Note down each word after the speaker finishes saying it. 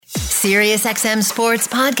SiriusXM Sports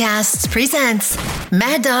Podcasts presents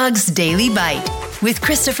Mad Dog's Daily Bite with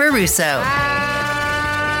Christopher Russo.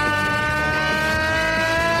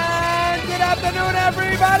 Good afternoon,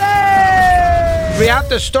 everybody! We have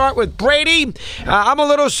to start with Brady. I'm a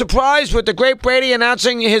little surprised with the great Brady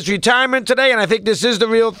announcing his retirement today, and I think this is the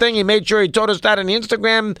real thing. He made sure he told us that in the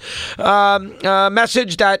Instagram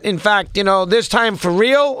message that, in fact, this time for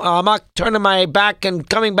real. I'm not turning my back and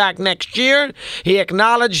coming back next year. He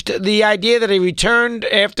acknowledged the idea that he returned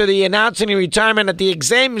after the announcing his retirement at the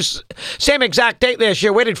same exact date last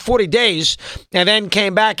year, waited 40 days, and then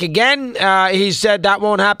came back again. He said that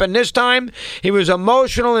won't happen this time. He was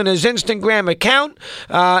emotional in his Instagram account.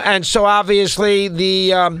 And so obviously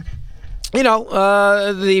the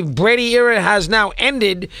Brady era has now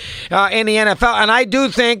ended in the NFL, and I do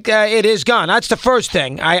think it is gone. That's the first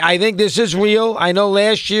thing. I think this is real. I know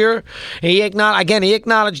last year he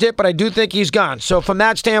acknowledged it, but I do think he's gone. So from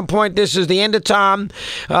that standpoint, this is the end of Tom.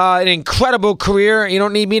 An incredible career. You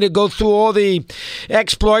don't need me to go through all the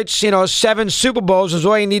exploits. 7 Super Bowls is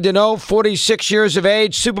all you need to know. 46 years of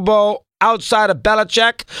age, Super Bowl outside of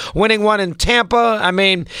Belichick, winning one in Tampa. I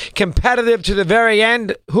mean, competitive to the very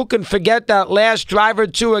end. Who can forget that last drive or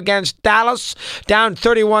two against Dallas? Down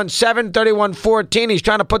 31-7, 31-14. He's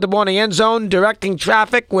trying to put the ball in the end zone, directing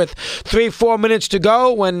traffic with 3-4 minutes to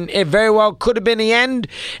go when it very well could have been the end.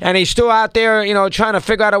 And he's still out there, trying to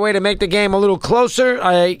figure out a way to make the game a little closer.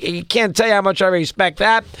 I can't tell you how much I respect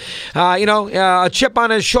that. A chip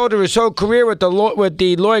on his shoulder his whole career with the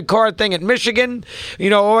Lloyd Carr thing at Michigan.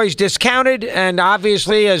 Always discounted. And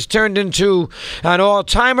obviously has turned into an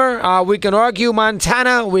all-timer. We can argue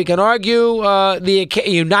Montana. We can argue the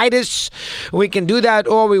Unitas. We can do that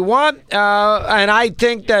all we want. And I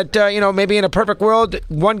think that, maybe in a perfect world,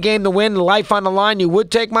 one game to win, life on the line, you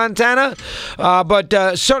would take Montana. But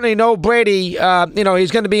certainly no Brady. He's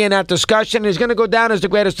going to be in that discussion. He's going to go down as the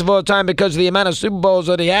greatest of all time because of the amount of Super Bowls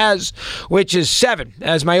that he has, which is 7.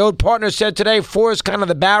 As my old partner said today, 4 is kind of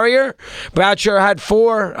the barrier. Bradshaw had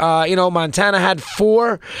 4. Montana had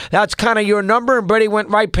 4. That's kind of your number, and Brady went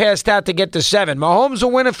right past that to get to 7. Mahomes will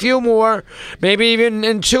win a few more, maybe even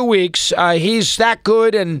in 2 weeks. He's that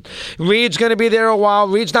good, and Reed's going to be there a while.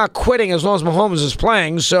 Reed's not quitting as long as Mahomes is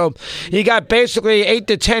playing, so you got basically 8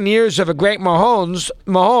 to 10 years of a great Mahomes,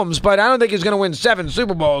 but I don't think he's going to win 7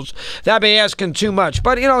 Super Bowls. That'd be asking too much.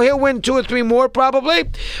 But, he'll win 2 or 3 more probably,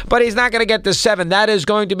 but he's not going to get to 7. That is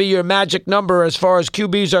going to be your magic number as far as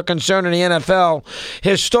QBs are concerned in the NFL.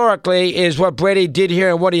 Historically, is what Brady did here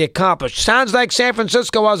and what he accomplished. Sounds like San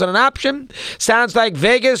Francisco wasn't an option. Sounds like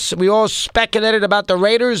Vegas. We all speculated about the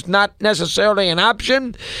Raiders, not necessarily an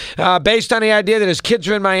option, based on the idea that his kids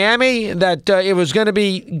are in Miami, that it was going to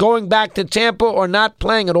be going back to Tampa or not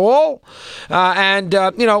playing at all.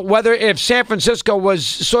 Whether if San Francisco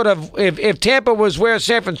was if Tampa was where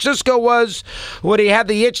San Francisco was, would he have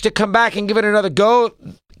the itch to come back and give it another go?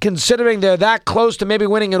 Considering they're that close to maybe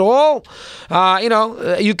winning it all,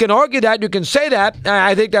 you can argue that, you can say that.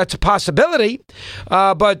 I think that's a possibility,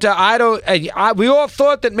 but I don't. We all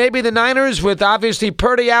thought that maybe the Niners, with obviously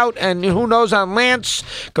Purdy out and who knows on Lance,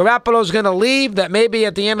 Garoppolo's going to leave. That maybe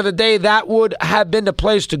at the end of the day that would have been the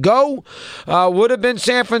place to go. Would have been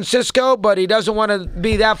San Francisco, but he doesn't want to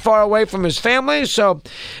be that far away from his family. So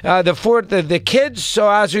the kids. So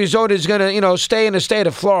as a result, he's going to stay in the state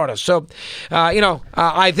of Florida. So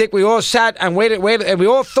I think we all sat and waited, and we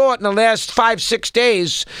all thought in the last 5-6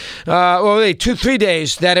 days, or 2-3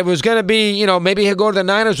 days, that it was going to be, maybe he'll go to the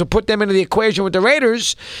Niners or put them into the equation with the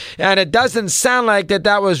Raiders, and it doesn't sound like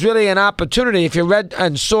that was really an opportunity. If you read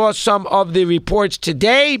and saw some of the reports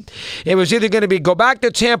today, it was either going to be go back to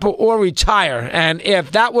Tampa or retire, and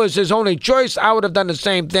if that was his only choice, I would have done the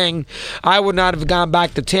same thing. I would not have gone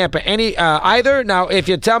back to Tampa either. Now, if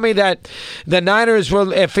you tell me that the Niners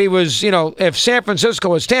were, if San Francisco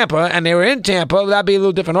was Tampa and they were in Tampa, that'd be a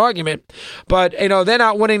little different argument. But they're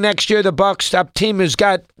not winning next year. The Bucs, that team has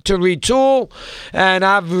got to retool, and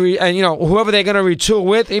whoever they're going to retool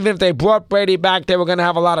with, even if they brought Brady back, they were going to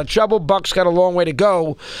have a lot of trouble. Bucs got a long way to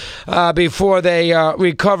go before they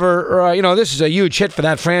recover. This is a huge hit for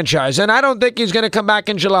that franchise, and I don't think he's going to come back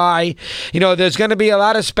in July. There's going to be a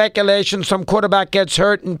lot of speculation. Some quarterback gets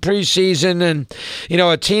hurt in preseason, and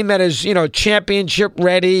a team that is championship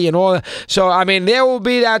ready and all. So there will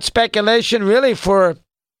be that speculation really for.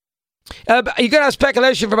 You're gonna have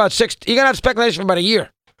speculation for about 6. You're gonna have speculation for about a year.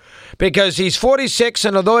 because he's 46,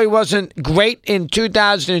 and although he wasn't great in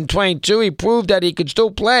 2022, he proved that he could still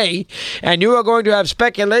play. And you are going to have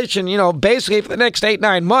speculation, basically for the next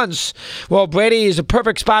 8-9 months. Well, Brady is a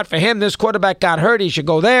perfect spot for him. This quarterback got hurt, he should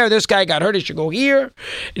go there. This guy got hurt, he should go here.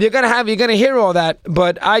 You're gonna hear all that,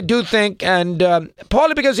 but I do think, and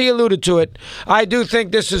partly because he alluded to it, I do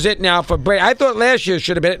think this is it now for Brady. I thought last year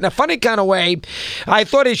should have been it. In a funny kind of way, I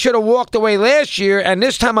thought he should have walked away last year, and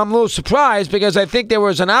this time I'm a little surprised because I think there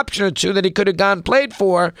was an option or two that he could have gone played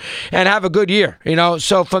for and have a good year.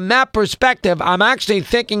 So from that perspective, I'm actually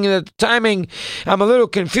thinking that the timing, I'm a little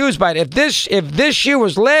confused by it. If this year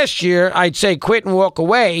was last year, I'd say quit and walk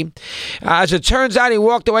away. As it turns out, he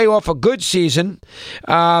walked away off a good season,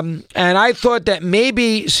 and I thought that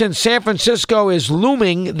maybe since San Francisco is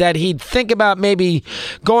looming, that he'd think about maybe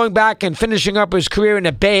going back and finishing up his career in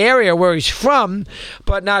the Bay Area where he's from,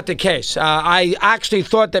 but not the case. I actually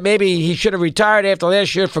thought that maybe he should have retired after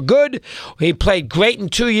last year for good. He played great in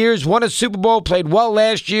 2 years, won a Super Bowl, played well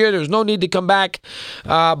last year. There was no need to come back,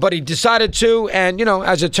 but he decided to, and,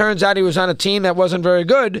 as it turns out, he was on a team that wasn't very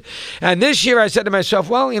good. And this year I said to myself,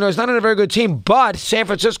 well, he's not on a very good team, but San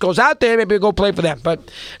Francisco's out there, maybe go play for them.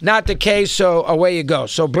 But not the case, so away you go.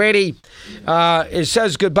 So Brady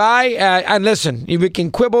says goodbye. And listen, we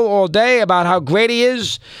can quibble all day about how great he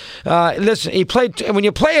is. Listen, he played, when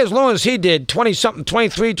you play as long as he did, 20-something,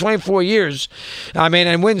 23, 24 years,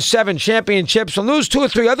 and win 7 championships and lose 2 or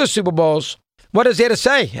 3 other Super Bowls, what is there to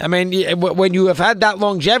say? When you have had that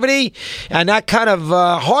longevity and that kind of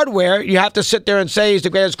hardware, you have to sit there and say he's the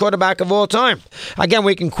greatest quarterback of all time. Again,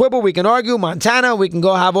 we can quibble, we can argue, Montana, we can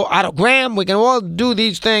go have Otto Graham, we can all do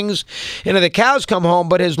these things. The cows come home,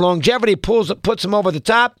 but his longevity puts him over the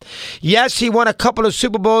top. Yes, he won a couple of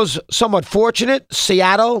Super Bowls, somewhat fortunate,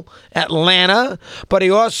 Seattle, Atlanta, but he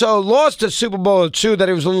also lost a Super Bowl or 2 that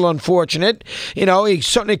he was a little unfortunate. He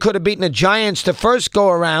certainly could have beaten the Giants the first go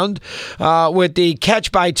around, with the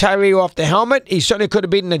catch by Tyree off the helmet. He certainly could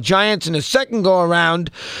have beaten the Giants in the second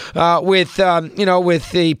go-around with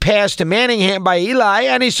the pass to Manningham by Eli,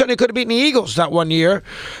 and he certainly could have beaten the Eagles that one year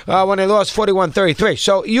when they lost 41-33.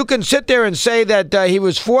 So you can sit there and say that he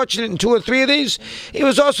was fortunate in 2 or 3 of these. He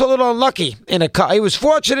was also a little unlucky he was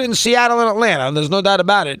fortunate in Seattle and Atlanta, and there's no doubt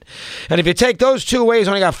about it. And if you take those 2 away, he's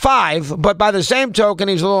only got 5, but by the same token,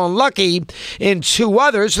 he's a little unlucky in 2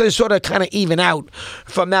 others, so they sort of kind of even out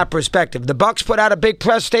from that perspective. The Bucs put out a big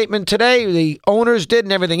press statement today. The owners did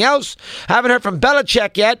and everything else. Haven't heard from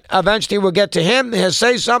Belichick yet. Eventually we'll get to him. He'll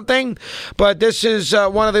say something. But this is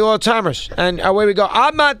one of the all-timers. And away we go.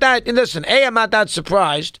 I'm not that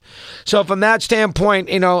surprised. So from that standpoint,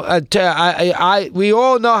 we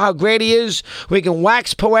all know how great he is. We can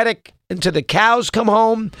wax poetic until the cows come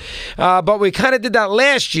home. But we kind of did that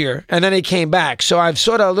last year, and then he came back. So I've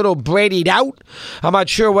sort of a little Brady'd out. I'm not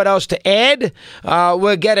sure what else to add.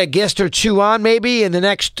 We'll get a guest or 2 on maybe in the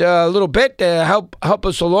next little bit to help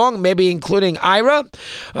us along, maybe including Ira.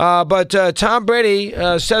 But Tom Brady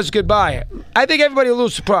says goodbye. I think everybody a little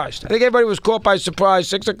surprised. I think everybody was caught by surprise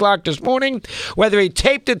 6 o'clock this morning, whether he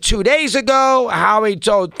taped it 2 days ago, how he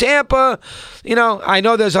told Tampa. I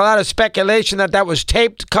know there's a lot of speculation that was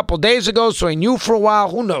taped a couple days ago, so he knew for a while.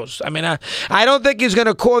 Who knows? I don't think he's going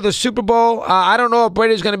to call the Super Bowl. I don't know if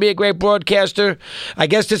Brady's going to be a great broadcaster. I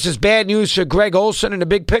guess this is bad news for Greg Olson in the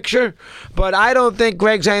big picture, but I don't think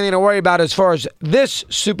Greg's anything to worry about as far as this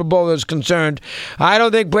Super Bowl is concerned. I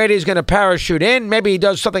don't think Brady's going to parachute in. Maybe he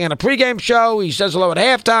does something on a pregame show. He says hello at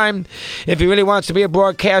halftime if he really wants to be a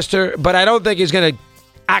broadcaster, but I don't think he's going to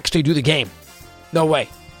actually do the game. No way.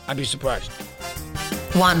 I'd be surprised.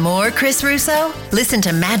 Want more Chris Russo? Listen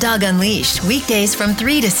to Mad Dog Unleashed weekdays from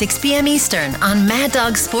 3 to 6 p.m. Eastern on Mad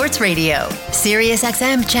Dog Sports Radio, Sirius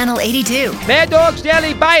XM Channel 82. Mad Dog's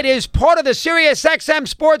Daily Bite is part of the Sirius XM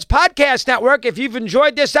Sports Podcast Network. If you've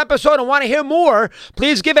enjoyed this episode and want to hear more,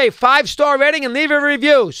 please give a 5-star rating and leave a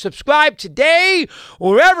review. Subscribe today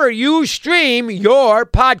wherever you stream your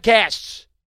podcasts.